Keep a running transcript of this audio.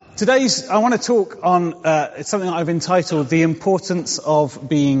I want to talk on something I've entitled The Importance of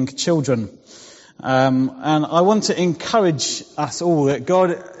Being Children. And I want to encourage us all that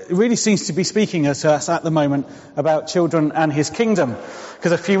God really seems to be speaking to us at the moment about children and his kingdom.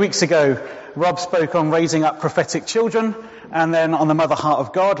 Because a few weeks ago, Rob spoke on raising up prophetic children, and then on the Mother Heart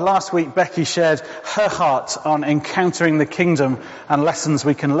of God. Last week, Becky shared her heart on encountering the kingdom and lessons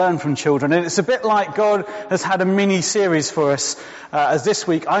we can learn from children. And it's a bit like God has had a mini-series for us, as this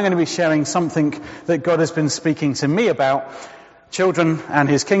week I'm going to be sharing something that God has been speaking to me about, children and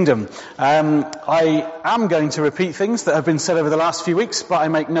his kingdom. I am going to repeat things that have been said over the last few weeks, but I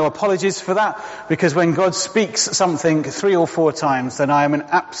make no apologies for that, because when God speaks something 3 or 4 times, then I am in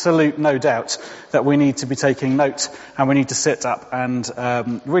absolute no doubt that we need to be taking note, and we need to sit up and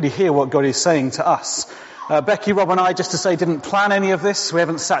really hear what God is saying to us. Becky, Rob and I, just to say, didn't plan any of this. We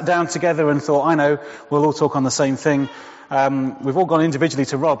haven't sat down together and thought, I know, we'll all talk on the same thing. We've all gone individually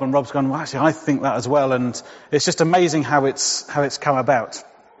to Rob, and Rob's gone, well, actually, I think that as well, and it's just amazing how it's come about.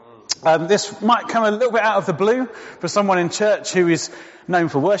 This might come a little bit out of the blue for someone in church who is known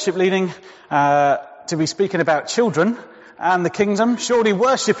for worship leading, to be speaking about children and the kingdom. Surely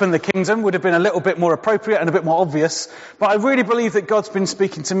worship and the kingdom would have been a little bit more appropriate and a bit more obvious. But I really believe that God's been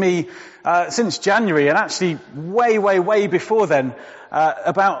speaking to me since January, and actually way before then,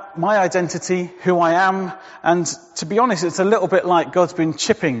 about my identity, who I am. And to be honest, it's a little bit like God's been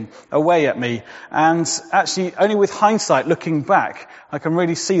chipping away at me. And actually, only with hindsight, looking back, I can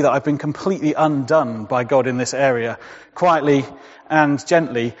really see that I've been completely undone by God in this area, quietly and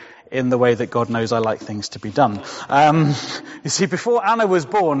gently, in the way that God knows I like things to be done. You see, before Anna was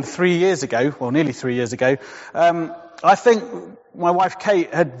born 3 years ago, well, nearly 3 years ago, I think my wife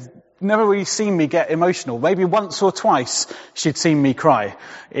Kate had never really seen me get emotional. Maybe once or twice she'd seen me cry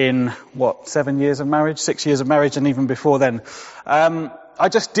in, 7 years of marriage, 6 years of marriage, and even before then. I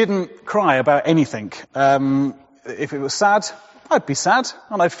just didn't cry about anything. If it was sad, I'd be sad,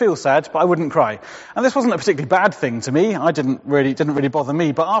 and I'd feel sad, but I wouldn't cry. And this wasn't a particularly bad thing to me. It didn't really bother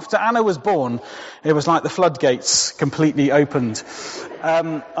me. But after Anna was born, it was like the floodgates completely opened.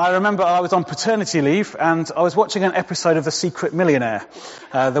 I remember I was on paternity leave, and I was watching an episode of The Secret Millionaire.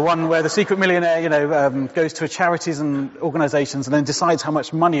 The one where the secret millionaire, goes to charities and organisations and then decides how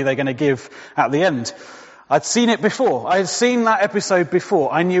much money they're going to give at the end. I'd seen it before. I had seen that episode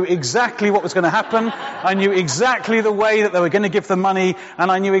before. I knew exactly what was going to happen. I knew exactly the way that they were going to give the money,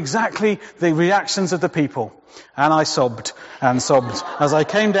 and I knew exactly the reactions of the people. And I sobbed and sobbed as I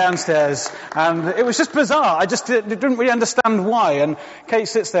came downstairs, and it was just bizarre. I just didn't really understand why. And Kate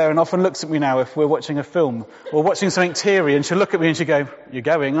sits there and often looks at me now if we're watching a film or watching something teary, and she'll look at me and she'll go, "You're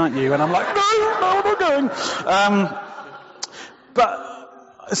going, aren't you?" And I'm like, "No, I'm not going."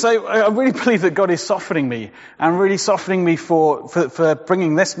 So I really believe that God is softening me, and really softening me for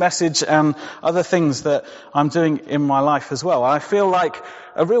bringing this message and other things that I'm doing in my life as well. I feel like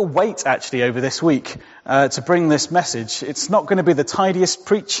a real weight actually over this week to bring this message. It's not going to be the tidiest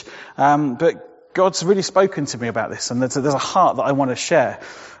preach, but God's really spoken to me about this, and there's a heart that I want to share.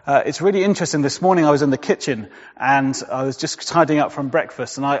 It's really interesting. This morning I was in the kitchen and I was just tidying up from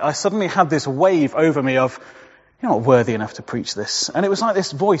breakfast, and I suddenly had this wave over me of, "You're not worthy enough to preach this." And it was like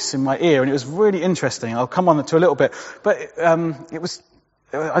this voice in my ear, and it was really interesting. I'll come on to a little bit. But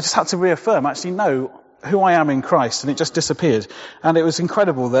I just had to reaffirm, actually, no, who I am in Christ, and it just disappeared. And it was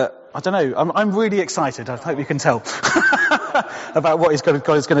incredible that, I don't know, I'm really excited, I hope you can tell, about what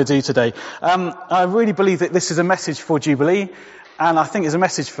God is going to do today. I really believe that this is a message for Jubilee, and I think it's a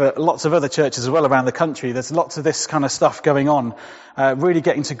message for lots of other churches as well around the country. There's lots of this kind of stuff going on, really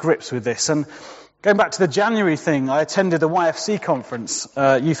getting to grips with this. And going back to the January thing, I attended a YFC conference,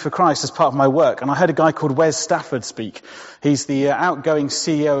 Youth for Christ, as part of my work, and I heard a guy called Wes Stafford speak. He's the outgoing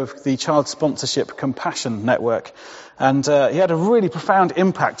CEO of the Child Sponsorship Compassion Network. And he had a really profound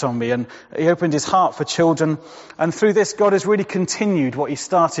impact on me, and he opened his heart for children. And through this, God has really continued what he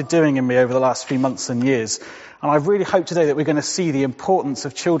started doing in me over the last few months and years. And I really hope today that we're going to see the importance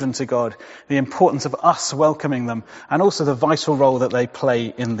of children to God, the importance of us welcoming them, and also the vital role that they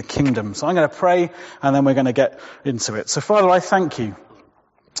play in the kingdom. So I'm going to pray, and then we're going to get into it. So Father, I thank you.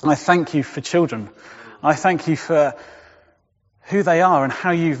 I thank you for children. I thank you for who they are and how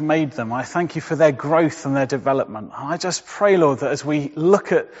you've made them. I thank you for their growth and their development. I just pray, Lord, that as we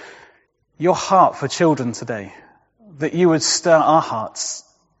look at your heart for children today, that you would stir our hearts,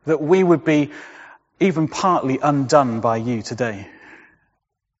 that we would be even partly undone by you today.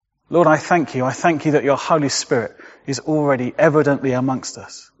 Lord, I thank you. I thank you that your Holy Spirit is already evidently amongst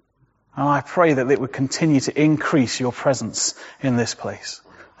us. And I pray that it would continue to increase your presence in this place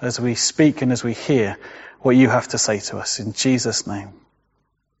as we speak and as we hear what you have to say to us. In Jesus' name.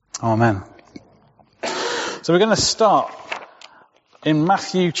 Amen. So we're going to start in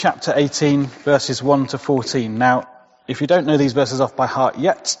Matthew chapter 18, verses 1 to 14. Now, if you don't know these verses off by heart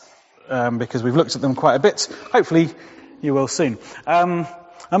yet, because we've looked at them quite a bit, hopefully you will soon. And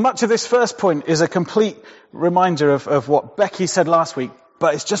much of this first point is a complete reminder of what Becky said last week,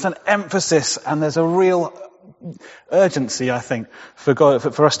 but it's just an emphasis, and there's a real urgency, I think,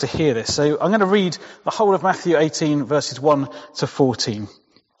 for us to hear this. So I'm going to read the whole of Matthew 18, verses 1 to 14.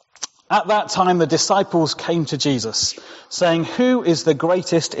 At that time, the disciples came to Jesus, saying, "Who is the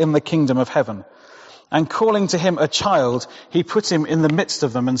greatest in the kingdom of heaven?" And calling to him a child, he put him in the midst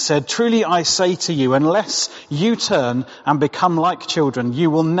of them and said, "Truly I say to you, unless you turn and become like children, you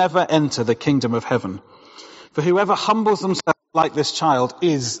will never enter the kingdom of heaven. For whoever humbles themselves like this child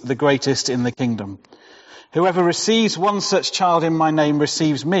is the greatest in the kingdom. Whoever receives one such child in my name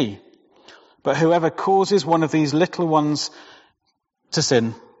receives me. But whoever causes one of these little ones to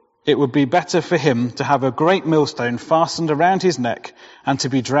sin, it would be better for him to have a great millstone fastened around his neck and to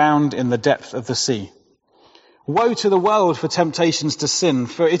be drowned in the depth of the sea. Woe to the world for temptations to sin,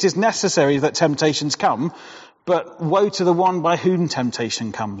 for it is necessary that temptations come, but woe to the one by whom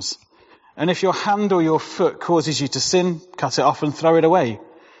temptation comes. And if your hand or your foot causes you to sin, cut it off and throw it away.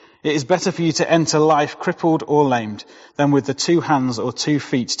 It is better for you to enter life crippled or lamed than with the 2 hands or 2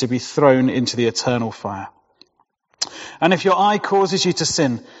 feet to be thrown into the eternal fire. And if your eye causes you to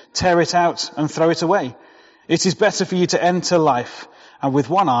sin, tear it out and throw it away. It is better for you to enter life and with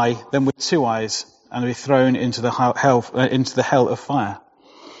 1 eye than with 2 eyes and be thrown into the hell of fire.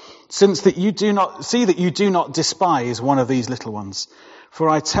 Since that you do not despise one of these little ones. For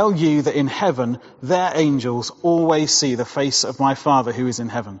I tell you that in heaven their angels always see the face of my Father who is in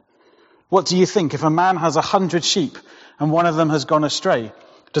heaven. What do you think? If a man has 100 sheep and one of them has gone astray,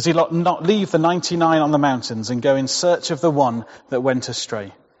 does he not leave the 99 on the mountains and go in search of the one that went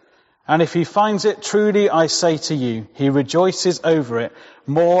astray? And if he finds it, truly I say to you, he rejoices over it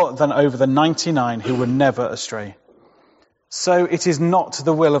more than over the 99 who were never astray. So it is not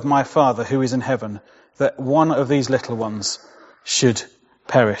the will of my Father who is in heaven that one of these little ones should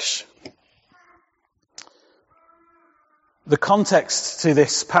perish. The context to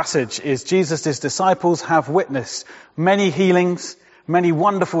this passage is Jesus' disciples have witnessed many healings, many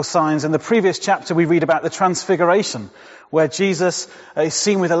wonderful signs. In the previous chapter we read about the Transfiguration, where Jesus is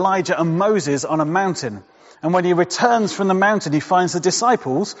seen with Elijah and Moses on a mountain. And when he returns from the mountain, he finds the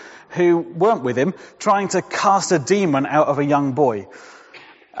disciples, who weren't with him, trying to cast a demon out of a young boy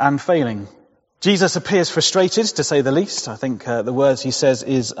and failing. Jesus appears frustrated, to say the least. I think the words he says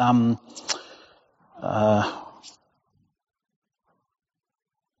is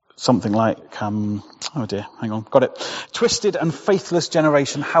something like, oh dear, hang on, got it. Twisted and faithless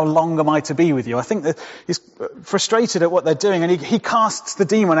generation, how long am I to be with you? I think that he's frustrated at what they're doing, and he casts the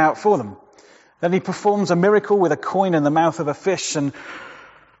demon out for them. Then he performs a miracle with a coin in the mouth of a fish, and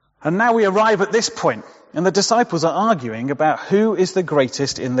now we arrive at this point, and the disciples are arguing about who is the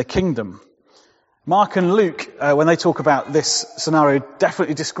greatest in the kingdom. Mark and Luke, when they talk about this scenario,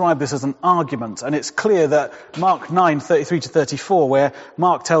 definitely describe this as an argument. And it's clear that Mark 9:33 to 34, where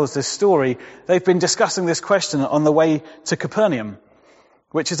Mark tells this story, they've been discussing this question on the way to Capernaum,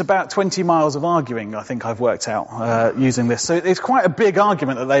 which is about 20 miles of arguing, I think I've worked out, using this. So it's quite a big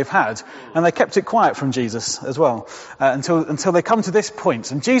argument that they've had. And they kept it quiet from Jesus as well, until they come to this point.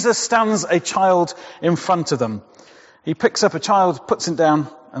 And Jesus stands a child in front of them. He picks up a child, puts it down,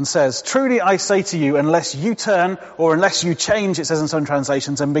 and says, "Truly I say to you, unless you turn, or unless you change," it says in some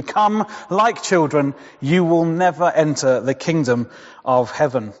translations, "and become like children, you will never enter the kingdom of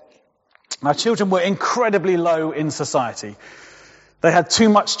heaven." Now, children were incredibly low in society. They had too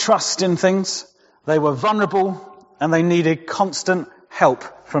much trust in things, they were vulnerable, and they needed constant help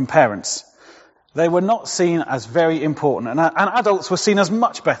from parents. They were not seen as very important, and adults were seen as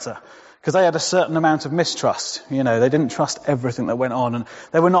much better, because they had a certain amount of mistrust. You know, they didn't trust everything that went on, and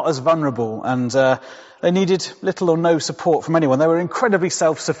they were not as vulnerable, and they needed little or no support from anyone. They were incredibly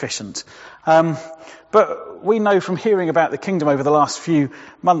self-sufficient. But we know from hearing about the kingdom over the last few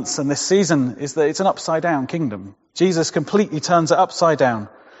months and this season is that it's an upside-down kingdom. Jesus completely turns it upside down.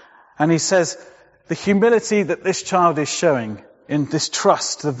 And he says the humility that this child is showing in this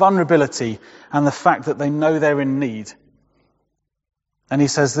trust, the vulnerability, and the fact that they know they're in need. And he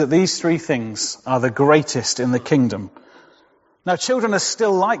says that these 3 things are the greatest in the kingdom. Now, children are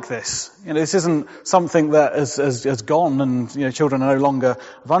still like this. You know, this isn't something that has gone, and children are no longer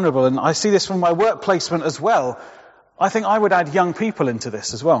vulnerable. And I see this from my work placement as well. I think I would add young people into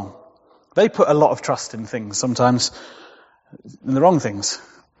this as well. They put a lot of trust in things, sometimes in the wrong things.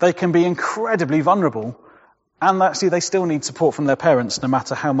 They can be incredibly vulnerable And actually, they still need support from their parents, no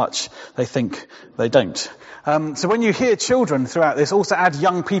matter how much they think they don't. So when you hear children throughout this, also add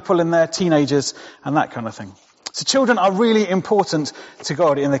young people in there, teenagers, and that kind of thing. So children are really important to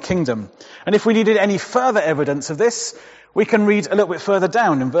God in the kingdom. And if we needed any further evidence of this, we can read a little bit further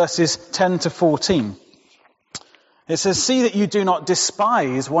down in verses 10 to 14. It says, "See that you do not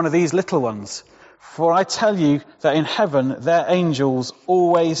despise one of these little ones. For I tell you that in heaven their angels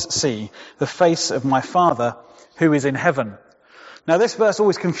always see the face of my Father who is in heaven." Now this verse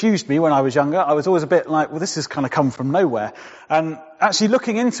always confused me when I was younger. I was always a bit like, well, this has kind of come from nowhere. And actually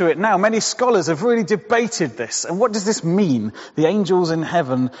looking into it now, many scholars have really debated this. And what does this mean? The angels in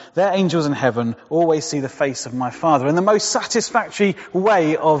heaven, their angels in heaven always see the face of my Father. And the most satisfactory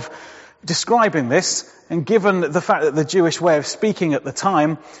way of describing this, and given the fact that the Jewish way of speaking at the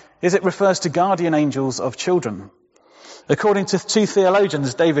time, is it refers to guardian angels of children. According to two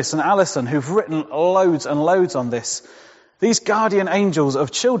theologians, Davis and Allison, who've written loads and loads on this, these guardian angels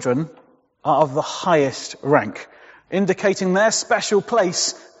of children are of the highest rank, indicating their special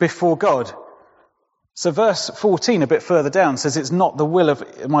place before God. So verse 14, a bit further down, says, "It's not the will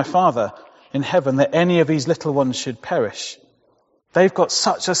of my Father in heaven that any of these little ones should perish." They've got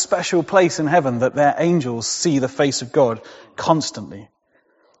such a special place in heaven that their angels see the face of God constantly.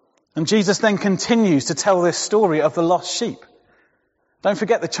 And Jesus then continues to tell this story of the lost sheep. Don't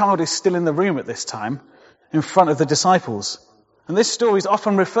forget the child is still in the room at this time, in front of the disciples. And this story is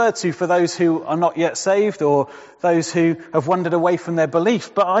often referred to for those who are not yet saved or those who have wandered away from their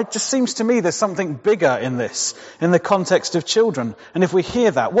belief. But it just seems to me there's something bigger in this, in the context of children. And if we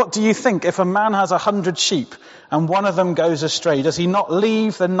hear that, what do you think if a man has 100 sheep and one of them goes astray? Does he not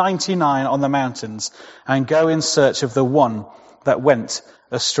leave the 99 on the mountains and go in search of the one that went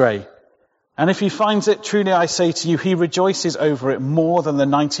astray? And if he finds it, truly I say to you, he rejoices over it more than the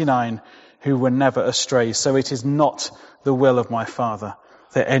 99 who were never astray. So it is not the will of my Father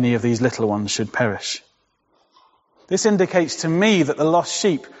that any of these little ones should perish. This indicates to me that the lost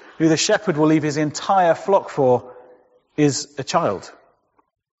sheep, who the shepherd will leave his entire flock for, is a child,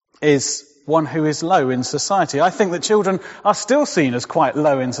 is one who is low in society. I think that children are still seen as quite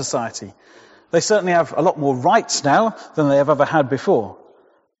low in society. They certainly have a lot more rights now than they have ever had before.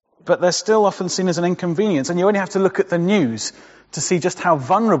 But they're still often seen as an inconvenience, and you only have to look at the news to see just how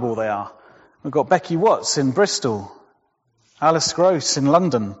vulnerable they are. We've got Becky Watts in Bristol, Alice Gross in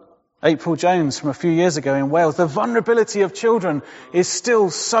London, April Jones from a few years ago in Wales. The vulnerability of children is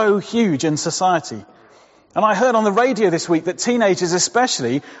still so huge in society. And I heard on the radio this week that teenagers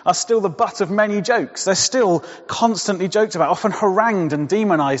especially are still the butt of many jokes. They're still constantly joked about, often harangued and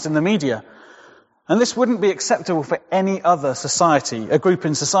demonized in the media. And this wouldn't be acceptable for any other society, a group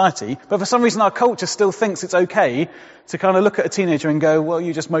in society. But for some reason our culture still thinks it's okay to kind of look at a teenager and go, well,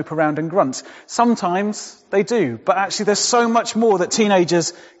 you just mope around and grunt. Sometimes they do. But actually there's so much more that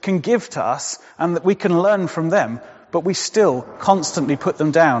teenagers can give to us and that we can learn from them. But we still constantly put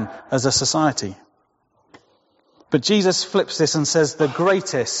them down as a society. But Jesus flips this and says the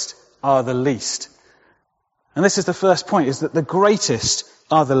greatest are the least. And this is the first point, is that the greatest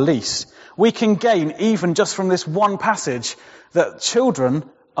are the least. We can gain, even just from this one passage, that children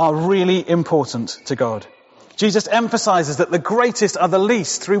are really important to God. Jesus emphasizes that the greatest are the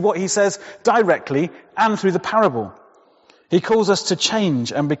least through what he says directly and through the parable. He calls us to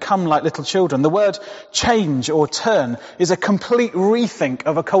change and become like little children. The word change or turn is a complete rethink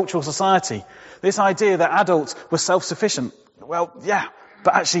of a cultural society. This idea that adults were self-sufficient. Well, yeah,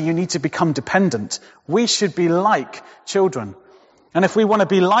 but actually you need to become dependent. We should be like children. And if we want to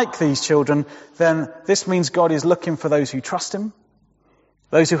be like these children, then this means God is looking for those who trust him,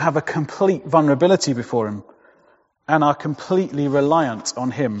 those who have a complete vulnerability before him, and are completely reliant on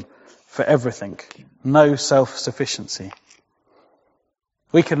him for everything. No self-sufficiency.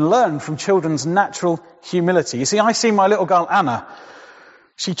 We can learn from children's natural humility. You see, I see my little girl Anna.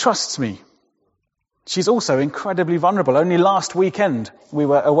 She trusts me. She's also incredibly vulnerable. Only last weekend we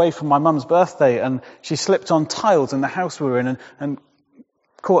were away from my mum's birthday and she slipped on tiles in the house we were in and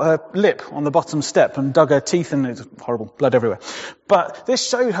caught her lip on the bottom step and dug her teeth in. It was horrible, blood everywhere. But this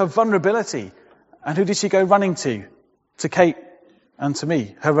showed her vulnerability. And who did she go running to? To Kate and to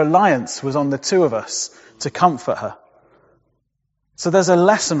me. Her reliance was on the two of us to comfort her. So there's a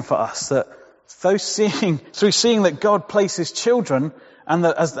lesson for us that through seeing that God places children and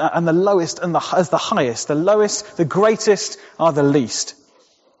the lowest and as the highest, the lowest, the greatest are the least.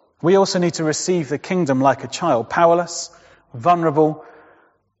 We also need to receive the kingdom like a child, powerless, vulnerable,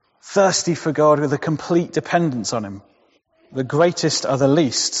 thirsty for God with a complete dependence on him. The greatest are the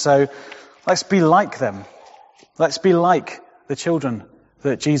least. So let's be like them. Let's be like the children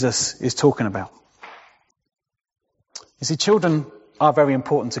that Jesus is talking about. You see, children are very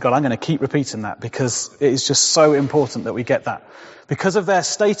important to God. I'm going to keep repeating that because it is just so important that we get that. Because of their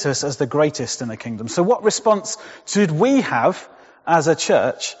status as the greatest in the kingdom. So what response should we have as a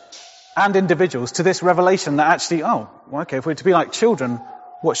church and individuals to this revelation that actually, if we're to be like children,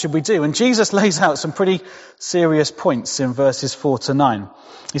 what should we do? And Jesus lays out some pretty serious points in verses 4 to 9.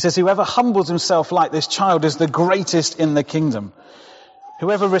 He says, whoever humbles himself like this child is the greatest in the kingdom.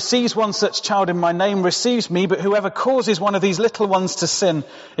 Whoever receives one such child in my name receives me, but whoever causes one of these little ones to sin,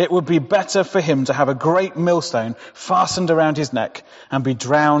 it would be better for him to have a great millstone fastened around his neck and be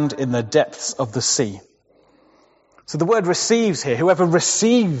drowned in the depths of the sea. So the word receives here, whoever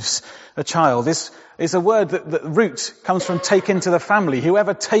receives a child, is a word that root comes from take into the family.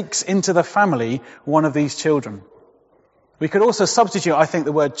 Whoever takes into the family one of these children. We could also substitute, I think,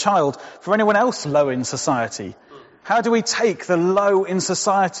 the word child for anyone else low in society. How do we take the low in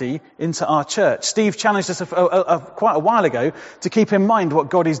society into our church? Steve challenged us quite a while ago to keep in mind what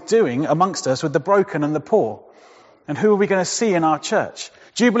God is doing amongst us with the broken and the poor. And who are we going to see in our church?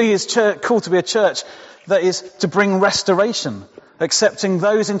 Jubilee is called to be a church that is to bring restoration, accepting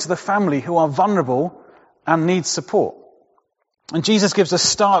those into the family who are vulnerable and need support. And Jesus gives a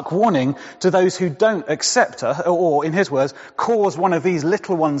stark warning to those who don't accept her, or in his words, cause one of these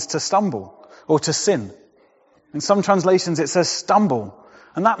little ones to stumble or to sin. In some translations it says stumble.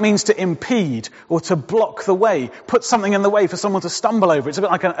 And that means to impede or to block the way. Put something in the way for someone to stumble over. It's a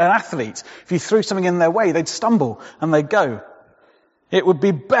bit like an athlete. If you threw something in their way, they'd stumble and they'd go. It would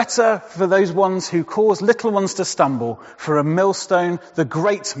be better for those ones who cause little ones to stumble for a millstone, the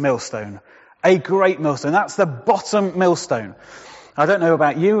great millstone. A great millstone. That's the bottom millstone. I don't know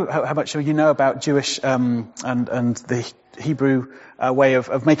about you, how much you know about Jewish and the Hebrew way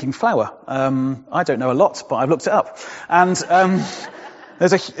of making flour. I don't know a lot, but I've looked it up. And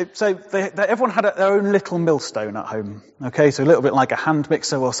everyone had their own little millstone at home. Okay, so a little bit like a hand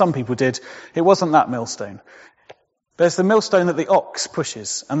mixer. Well, some people did. It wasn't that millstone. There's the millstone that the ox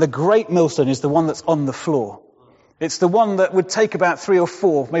pushes, and the great millstone is the one that's on the floor. It's the one that would take about 3 or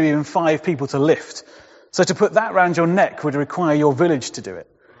 4, maybe even 5 people to lift. So to put that round your neck would require your village to do it.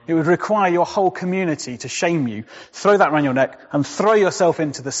 It would require your whole community to shame you, throw that around your neck, and throw yourself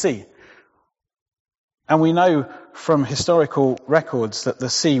into the sea. And we know from historical records that the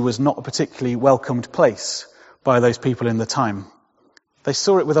sea was not a particularly welcomed place by those people in the time. They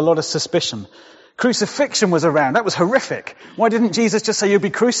saw it with a lot of suspicion. Crucifixion was around. That was horrific. Why didn't Jesus just say you'd be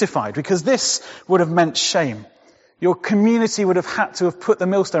crucified? Because this would have meant shame. Your community would have had to have put the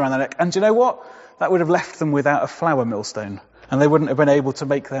millstone around their neck. And do you know what? That would have left them without a flour millstone. And they wouldn't have been able to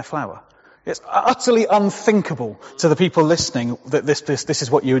make their flour. It's utterly unthinkable to the people listening that this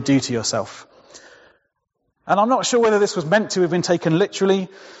is what you would do to yourself. And I'm not sure whether this was meant to have been taken literally.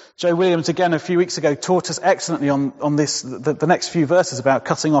 Joe Williams, again, a few weeks ago, taught us excellently on this, the next few verses about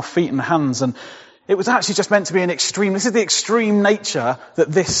cutting off feet and hands. And it was actually just meant to be an extreme. This is the extreme nature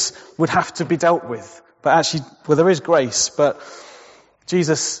that this would have to be dealt with. But actually, well, there is grace, but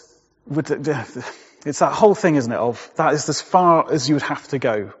Jesus would, it's that whole thing, isn't it, of that is as far as you would have to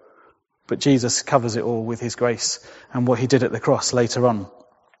go. But Jesus covers it all with his grace and what he did at the cross later on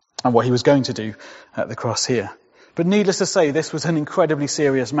and what he was going to do at the cross here. But needless to say, this was an incredibly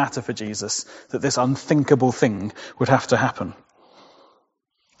serious matter for Jesus, that this unthinkable thing would have to happen.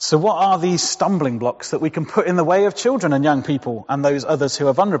 So what are these stumbling blocks that we can put in the way of children and young people and those others who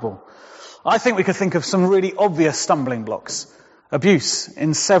are vulnerable? I think we could think of some really obvious stumbling blocks. Abuse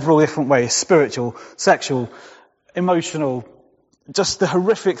in several different ways, spiritual, sexual, emotional, just the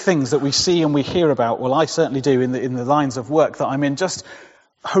horrific things that we see and we hear about. Well, I certainly do in the lines of work that I'm in, just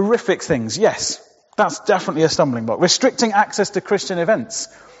horrific things. Yes, that's definitely a stumbling block. Restricting access to Christian events.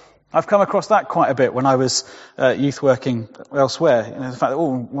 I've come across that quite a bit when I was youth working elsewhere. You know, the fact that,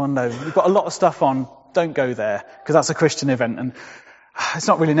 no, we've got a lot of stuff on, don't go there, because that's a Christian event, and it's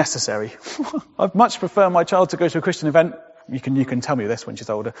not really necessary. I'd much prefer my child to go to a Christian event, you can tell me this when she's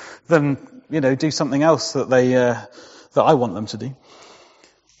older, than, do something else that that I want them to do.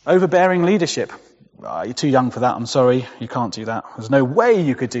 Overbearing leadership. You're too young for that, I'm sorry, you can't do that. There's no way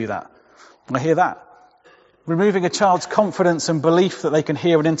you could do that. I hear that. Removing a child's confidence and belief that they can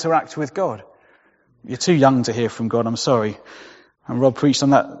hear and interact with God. You're too young to hear from God, I'm sorry. And Rob preached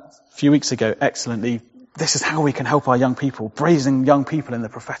on that a few weeks ago excellently. This is how we can help our young people, raising young people in the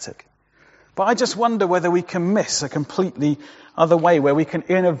prophetic. But I just wonder whether we can miss a completely other way where we can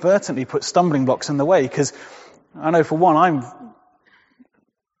inadvertently put stumbling blocks in the way. Because I know for one,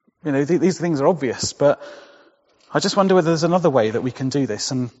 these things are obvious, but I just wonder whether there's another way that we can do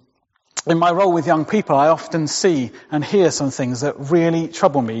this. And In my role with young people, I often see and hear some things that really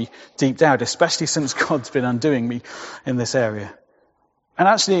trouble me deep down, especially since God's been undoing me in this area. And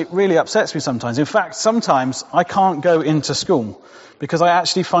actually, it really upsets me sometimes. In fact, sometimes I can't go into school because I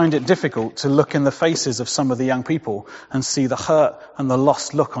actually find it difficult to look in the faces of some of the young people and see the hurt and the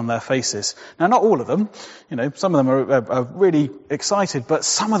lost look on their faces. Now, not all of them. Some of them are really excited, but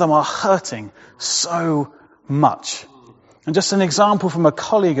some of them are hurting so much. And just an example from a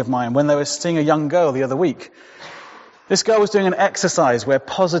colleague of mine when they were seeing a young girl the other week. This girl was doing an exercise where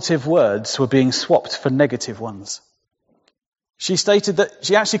positive words were being swapped for negative ones. She stated that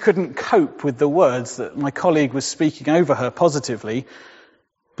she actually couldn't cope with the words that my colleague was speaking over her positively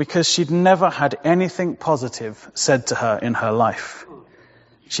because she'd never had anything positive said to her in her life.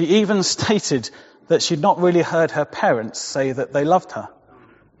 She even stated that she'd not really heard her parents say that they loved her,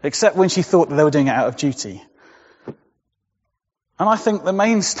 except when she thought that they were doing it out of duty. And I think the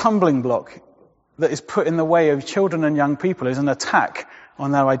main stumbling block that is put in the way of children and young people is an attack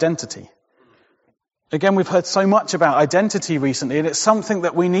on their identity. Again, we've heard so much about identity recently, and it's something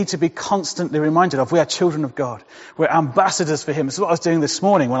that we need to be constantly reminded of. We are children of God. We're ambassadors for Him. This is what I was doing this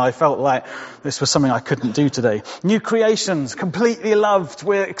morning when I felt like this was something I couldn't do today. New creations, completely loved,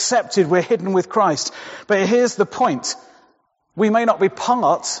 we're accepted, we're hidden with Christ. But here's the point. We may not be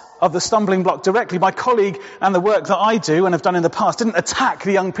part of the stumbling block directly. My colleague and the work that I do and have done in the past didn't attack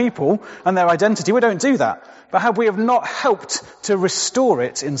the young people and their identity. We don't do that. But had we have not helped to restore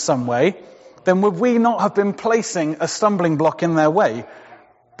it in some way, then would we not have been placing a stumbling block in their way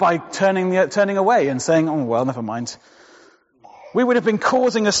by turning away and saying, oh, well, never mind. We would have been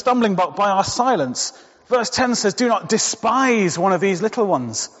causing a stumbling block by our silence. Verse 10 says, do not despise one of these little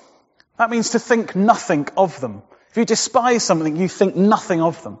ones. That means to think nothing of them. If you despise something, you think nothing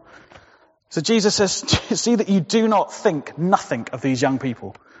of them. So Jesus says, see that you do not think nothing of these young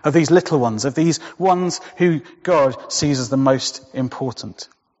people, of these little ones, of these ones who God sees as the most important.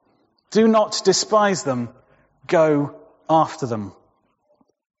 Do not despise them. Go after them.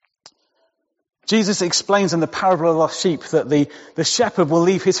 Jesus explains in the parable of the lost sheep that the shepherd will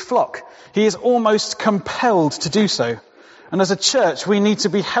leave his flock. He is almost compelled to do so. And as a church, we need to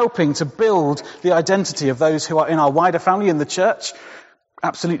be helping to build the identity of those who are in our wider family in the church.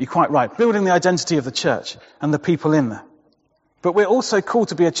 Absolutely quite right. Building the identity of the church and the people in there. But we're also called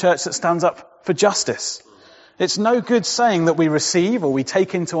to be a church that stands up for justice. It's no good saying that we receive or we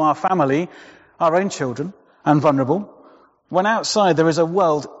take into our family our own children and vulnerable, when outside there is a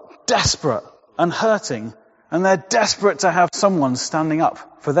world desperate and hurting, and they're desperate to have someone standing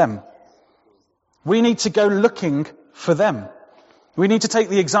up for them. We need to go looking for them. We need to take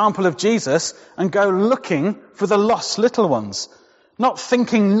the example of Jesus and go looking for the lost little ones. Not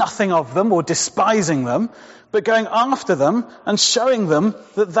thinking nothing of them or despising them, but going after them and showing them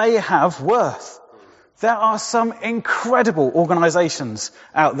that they have worth. There are some incredible organisations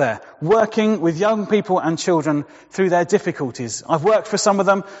out there working with young people and children through their difficulties. I've worked for some of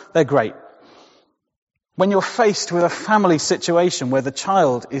them. They're great. When you're faced with a family situation where the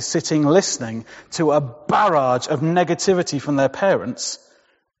child is sitting listening to a barrage of negativity from their parents,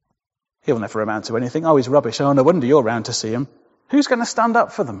 he'll never amount to anything. Oh, he's rubbish. Oh, no wonder you're around to see him. Who's going to stand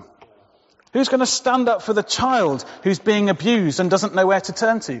up for them? Who's going to stand up for the child who's being abused and doesn't know where to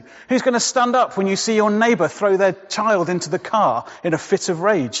turn to? Who's going to stand up when you see your neighbour throw their child into the car in a fit of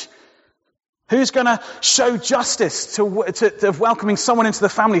rage? Who's going to show justice to welcoming someone into the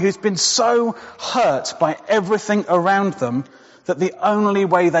family who's been so hurt by everything around them that the only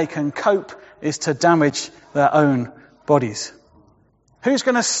way they can cope is to damage their own bodies? Who's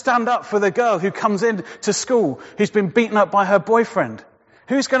going to stand up for the girl who comes in to school who's been beaten up by her boyfriend?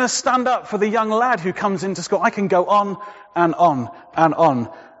 Who's going to stand up for the young lad who comes into school? I can go on and on and on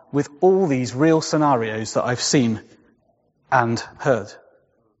with all these real scenarios that I've seen and heard.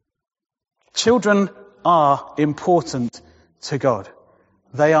 Children are important to God.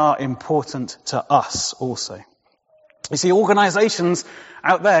 They are important to us also. You see, organisations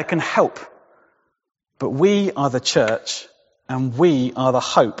out there can help, but we are the church and we are the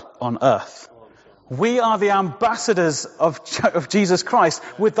hope on earth. We are the ambassadors of Jesus Christ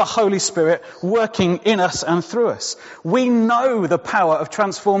with the Holy Spirit working in us and through us. We know the power of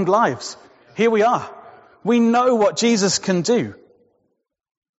transformed lives. Here we are. We know what Jesus can do.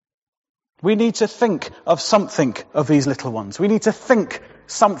 We need to think of something of these little ones. We need to think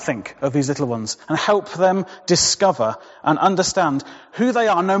something of these little ones and help them discover and understand who they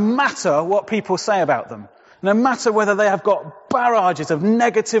are, no matter what people say about them. No matter whether they have got barrages of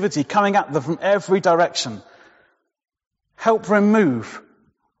negativity coming at them from every direction. Help remove,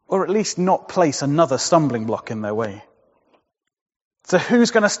 or at least not place another stumbling block in their way. So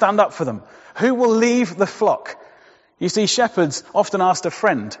who's going to stand up for them? Who will leave the flock? You see, shepherds often asked a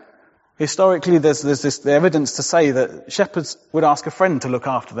friend. Historically, there's this evidence to say that shepherds would ask a friend to look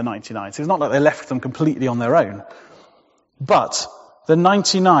after the 99. So it's not like they left them completely on their own. But the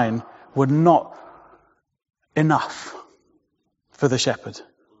 99 were not enough for the shepherd.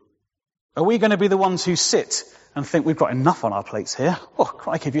 Are we going to be the ones who sit and think we've got enough on our plates here? Oh,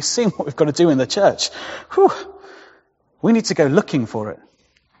 crikey, have you seen what we've got to do in the church? Whew. We need to go looking for it.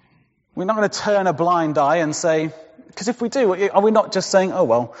 We're not going to turn a blind eye and say, because if we do, are we not just saying, oh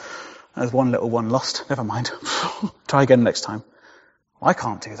well, there's one little one lost, never mind, try again next time. I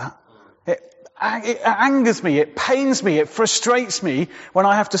can't do that. It angers me, it pains me, it frustrates me when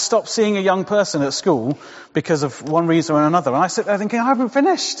I have to stop seeing a young person at school because of one reason or another. And I sit there thinking, I haven't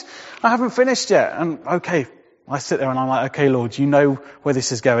finished yet. And okay, I sit there and I'm like, okay, Lord, you know where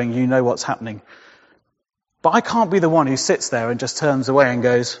this is going, you know what's happening. But I can't be the one who sits there and just turns away and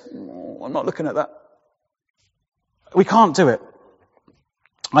goes, oh, I'm not looking at that. We can't do it.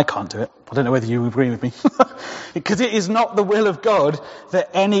 I can't do it. I don't know whether you agree with me. Because it is not the will of God that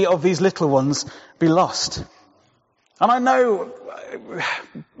any of these little ones be lost. And I know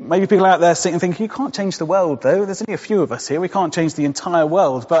maybe people out there sitting thinking, you can't change the world though. There's only a few of us here. We can't change the entire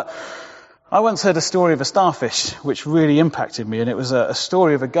world. But I once heard a story of a starfish which really impacted me. And it was a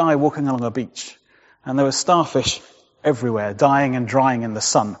story of a guy walking along a beach. And there were starfish everywhere, dying and drying in the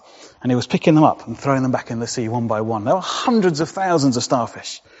sun. And he was picking them up and throwing them back in the sea one by one. There were hundreds of thousands of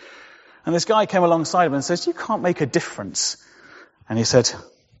starfish. And this guy came alongside him and says, you can't make a difference. And he said,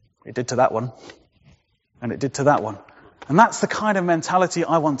 it did to that one. And it did to that one. And that's the kind of mentality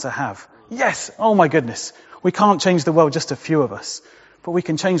I want to have. Yes, oh my goodness, we can't change the world, just a few of us. But we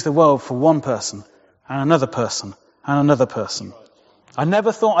can change the world for one person, and another person, and another person. I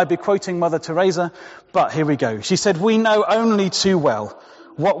never thought I'd be quoting Mother Teresa, but here we go. She said, we know only too well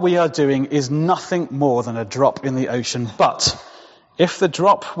what we are doing is nothing more than a drop in the ocean. But if the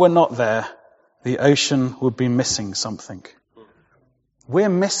drop were not there, the ocean would be missing something. We're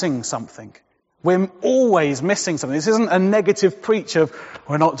missing something. We're always missing something. This isn't a negative preach of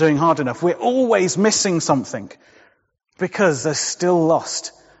we're not doing hard enough. We're always missing something because they're still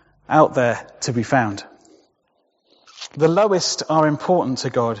lost out there to be found. The lowest are important to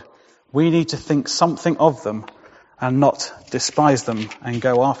God. We need to think something of them and not despise them and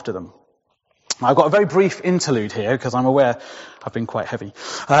go after them. I've got a very brief interlude here because I'm aware I've been quite heavy.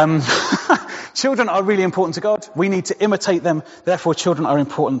 Children are really important to God. We need to imitate them. Therefore, children are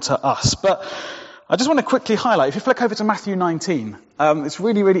important to us. But I just want to quickly highlight, if you flick over to Matthew 19, it's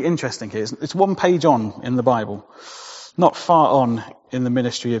really, really interesting here. It's one page on in the Bible, not far on in the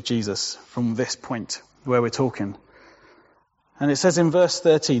ministry of Jesus from this point where we're talking. And it says in verse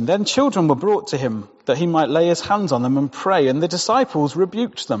 13, then children were brought to him that he might lay his hands on them and pray, and the disciples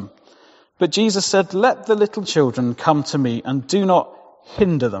rebuked them. But Jesus said, let the little children come to me and do not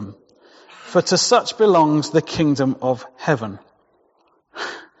hinder them, for to such belongs the kingdom of heaven.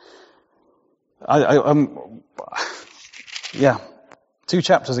 2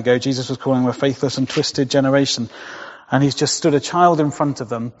 chapters ago, Jesus was calling them a faithless and twisted generation. And he's just stood a child in front of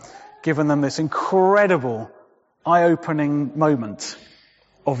them, given them this incredible eye-opening moment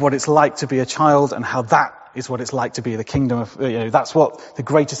of what it's like to be a child and how that is what it's like to be the kingdom of, that's what the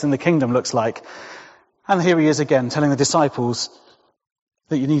greatest in the kingdom looks like. And here he is again telling the disciples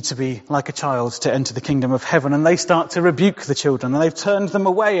that you need to be like a child to enter the kingdom of heaven. And they start to rebuke the children and they've turned them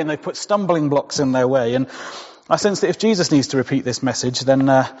away and they've put stumbling blocks in their way. And I sense that if Jesus needs to repeat this message, then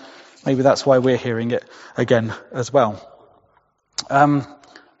maybe that's why we're hearing it again as well. I'm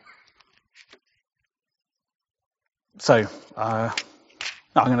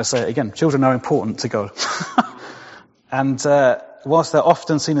going to say it again. Children are important to God. And whilst they're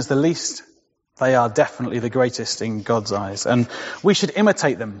often seen as the least, they are definitely the greatest in God's eyes. And we should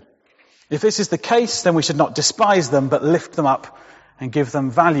imitate them. If this is the case, then we should not despise them, but lift them up and give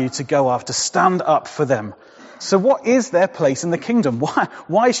them value to go after, stand up for them. So what is their place in the kingdom?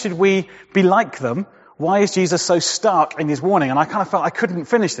 Why should we be like them? Why is Jesus so stark in his warning? And I kind of felt I couldn't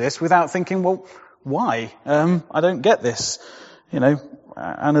finish this without thinking, well, why? I don't get this.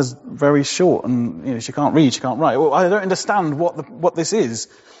 Anna's very short and, she can't read, she can't write. Well, I don't understand what this is.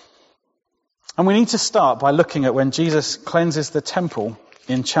 And we need to start by looking at when Jesus cleanses the temple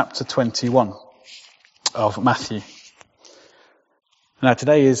in chapter 21 of Matthew. Now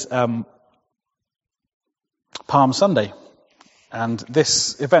today is, Palm Sunday. And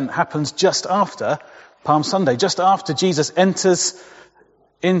this event happens just after Palm Sunday, just after Jesus enters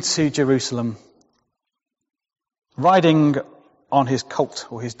into Jerusalem, riding on his colt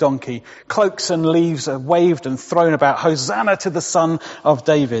or his donkey. Cloaks and leaves are waved and thrown about. Hosanna to the Son of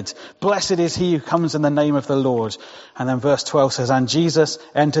David. Blessed is he who comes in the name of the Lord. And then verse 12 says, and Jesus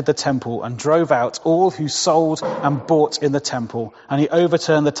entered the temple and drove out all who sold and bought in the temple. And he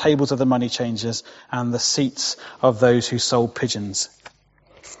overturned the tables of the money changers and the seats of those who sold pigeons.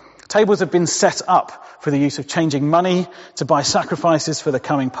 Tables have been set up for the use of changing money to buy sacrifices for the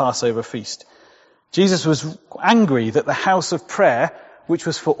coming Passover feast. Jesus was angry that the house of prayer, which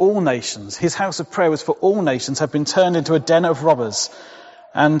was for all nations, his house of prayer was for all nations, had been turned into a den of robbers.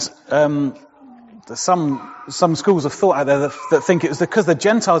 And some schools of thought out there that think it was because the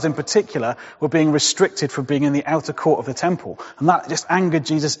Gentiles in particular were being restricted from being in the outer court of the temple. And that just angered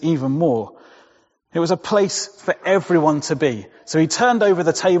Jesus even more. It was a place for everyone to be. So he turned over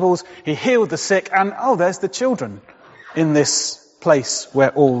the tables, he healed the sick, and there's the children in this place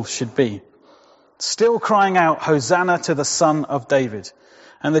where all should be. Still crying out, Hosanna to the Son of David.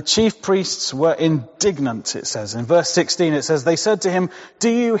 And the chief priests were indignant, it says. In verse 16 it says, they said to him, do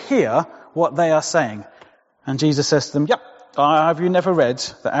you hear what they are saying? And Jesus says to them, yep, have you never read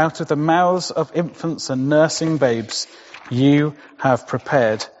that out of the mouths of infants and nursing babes you have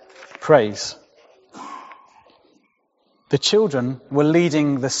prepared praise? The children were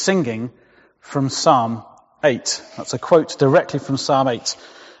leading the singing from Psalm 8. That's a quote directly from Psalm 8.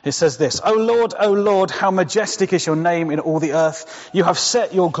 It says this, O Lord, how majestic is your name in all the earth. You have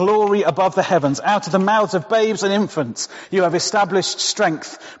set your glory above the heavens. Out of the mouths of babes and infants, you have established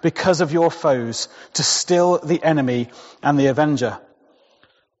strength because of your foes, to still the enemy and the avenger.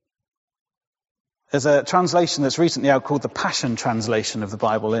 There's a translation that's recently out called the Passion Translation of the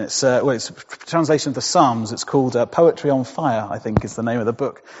Bible. And it's a translation of the Psalms. It's called Poetry on Fire, I think is the name of the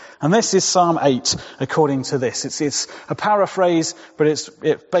book. And this is Psalm 8, according to this. It's a paraphrase, but it's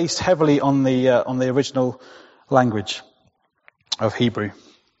based heavily on the original language of Hebrew.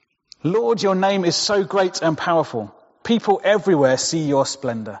 Lord, your name is so great and powerful. People everywhere see your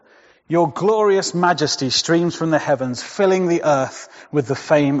splendor. Your glorious majesty streams from the heavens, filling the earth with the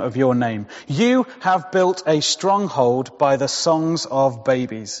fame of your name. You have built a stronghold by the songs of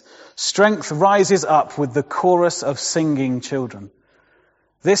babies. Strength rises up with the chorus of singing children.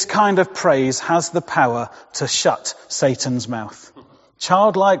 This kind of praise has the power to shut Satan's mouth.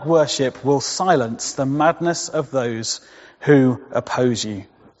 Childlike worship will silence the madness of those who oppose you.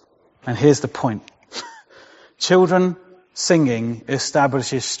 And here's the point. Children singing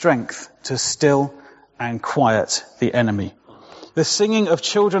establishes strength to still and quiet the enemy. The singing of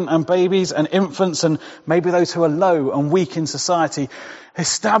children and babies and infants and maybe those who are low and weak in society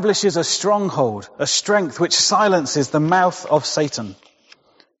establishes a stronghold, a strength which silences the mouth of Satan.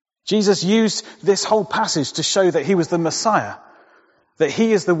 Jesus used this whole passage to show that he was the Messiah, that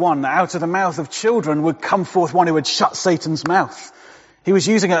he is the one that out of the mouth of children would come forth one who would shut Satan's mouth. He was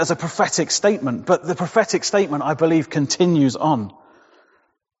using it as a prophetic statement, but the prophetic statement, I believe, continues on.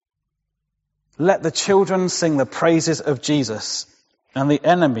 Let the children sing the praises of Jesus, and the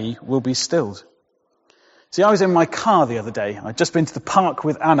enemy will be stilled. See, I was in my car the other day. I'd just been to the park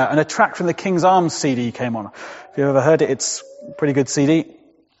with Anna, and a track from the King's Arms CD came on. If you've ever heard it, it's a pretty good CD.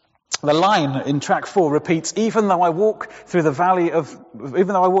 The line in track 4 repeats, even though I walk through the valley,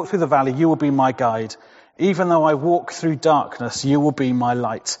 you will be my guide. Even though I walk through darkness, you will be my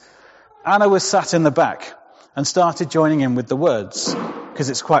light. Anna was sat in the back and started joining in with the words, because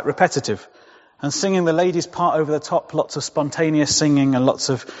it's quite repetitive. And singing the ladies' part over the top, lots of spontaneous singing and lots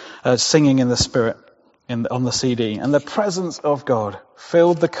of singing in the spirit on the CD. And the presence of God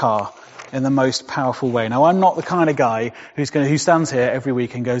filled the car in the most powerful way. Now, I'm not the kind of guy who stands here every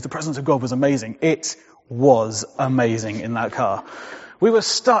week and goes, the presence of God was amazing. It was amazing in that car. We were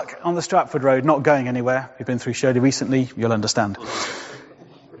stuck on the Stratford Road, not going anywhere. If you've been through Shirley recently, you'll understand.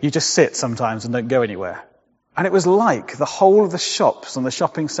 You just sit sometimes and don't go anywhere. And it was like the whole of the shops and the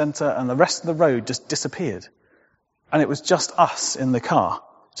shopping centre and the rest of the road just disappeared. And it was just us in the car,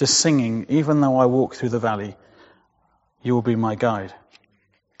 just singing, even though I walk through the valley, you will be my guide.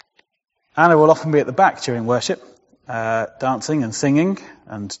 Anna will often be at the back during worship, dancing and singing,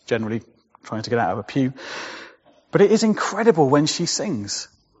 and generally trying to get out of a pew. But it is incredible when she sings.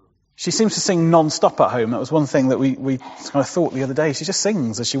 She seems to sing non-stop at home. That was one thing that we kind of thought the other day. She just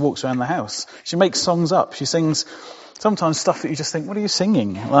sings as she walks around the house. She makes songs up. She sings sometimes stuff that you just think, what are you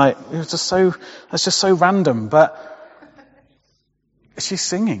singing? Like, that's just so random. But she's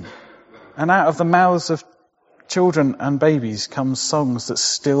singing. And out of the mouths of children and babies comes songs that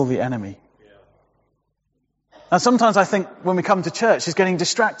still the enemy. And sometimes I think when we come to church, she's getting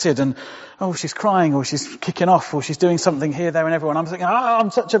distracted and, she's crying or she's kicking off or she's doing something here, there and everywhere. I'm thinking,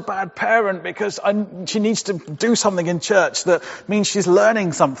 I'm such a bad parent because she needs to do something in church that means she's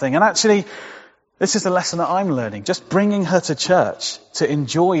learning something. And actually, this is the lesson that I'm learning. Just bringing her to church to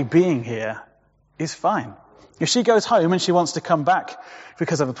enjoy being here is fine. If she goes home and she wants to come back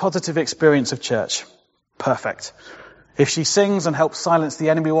because of a positive experience of church, perfect. If she sings and helps silence the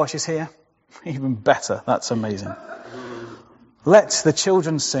enemy while she's here, even better. That's amazing. Let the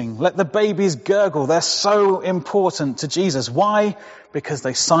children sing. Let the babies gurgle. They're so important to Jesus. Why? Because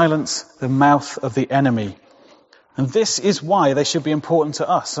they silence the mouth of the enemy. And this is why they should be important to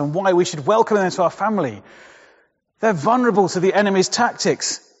us and why we should welcome them into our family. They're vulnerable to the enemy's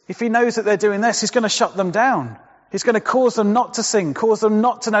tactics. If he knows that they're doing this, he's going to shut them down. He's going to cause them not to sing, cause them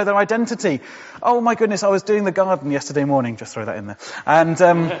not to know their identity. Oh my goodness, I was doing the garden yesterday morning. Just throw that in there.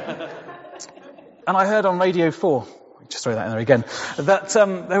 And I heard on Radio 4, just throw that in there again, that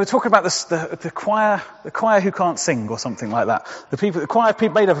they were talking about the choir who can't sing or something like that. The choir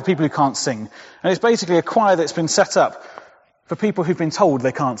made up of people who can't sing. And it's basically a choir that's been set up for people who've been told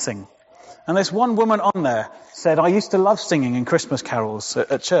they can't sing. And this one woman on there said, I used to love singing in Christmas carols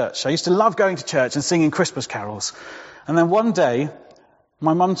at church. I used to love going to church and singing Christmas carols. And then one day,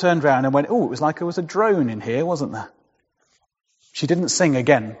 my mum turned around and went, it was like there was a drone in here, wasn't there? She didn't sing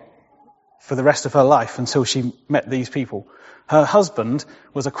again for the rest of her life until she met these people. Her husband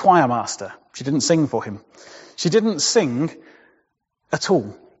was a choir master. She didn't sing for him. She didn't sing at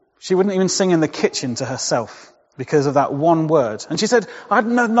all. She wouldn't even sing in the kitchen to herself because of that one word. And she said, I had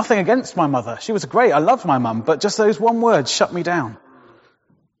nothing against my mother. She was great. I loved my mum. But just those one words shut me down.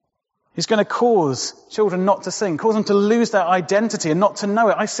 He's going to cause children not to sing, cause them to lose their identity and not to know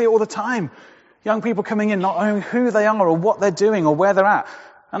it. I see it all the time. Young people coming in, not knowing who they are or what they're doing or where they're at.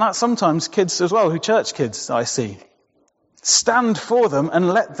 And that's sometimes kids as well, church kids I see. Stand for them and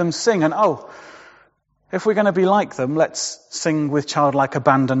let them sing. And if we're going to be like them, let's sing with childlike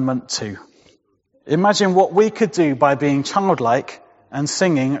abandonment too. Imagine what we could do by being childlike and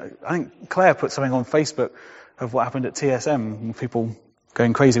singing. I think Claire put something on Facebook of what happened at TSM, and people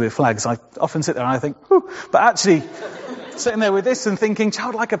going crazy with flags. I often sit there and I think, but actually sitting there with this and thinking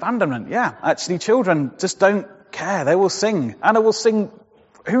childlike abandonment. Yeah, actually children just don't care. They will sing. Anna will sing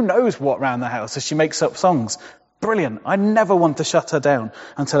who knows what round the house as she makes up songs. Brilliant. I never want to shut her down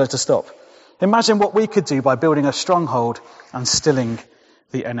and tell her to stop. Imagine what we could do by building a stronghold and stilling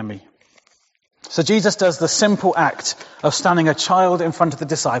the enemy. So Jesus does the simple act of standing a child in front of the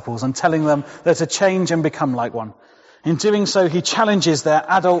disciples and telling them they're to change and become like one. In doing so, he challenges their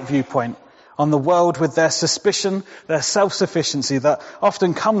adult viewpoint on the world with their suspicion, their self-sufficiency that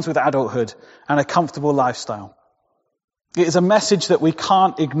often comes with adulthood and a comfortable lifestyle. It is a message that we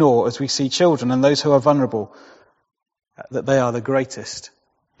can't ignore as we see children and those who are vulnerable, that they are the greatest,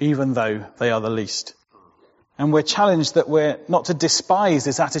 even though they are the least. And we're challenged that we're not to despise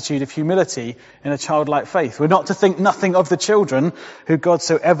this attitude of humility in a childlike faith. We're not to think nothing of the children who God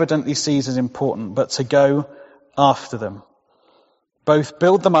so evidently sees as important, but to go after them. Both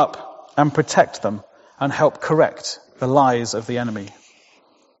build them up and protect them and help correct the lies of the enemy.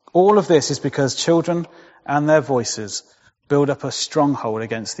 All of this is because children and their voices build up a stronghold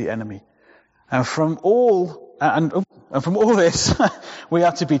against the enemy. And from all this, we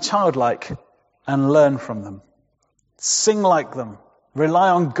are to be childlike and learn from them. Sing like them. Rely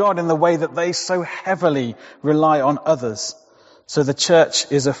on God in the way that they so heavily rely on others. So the church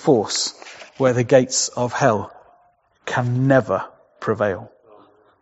is a force where the gates of hell can never prevail.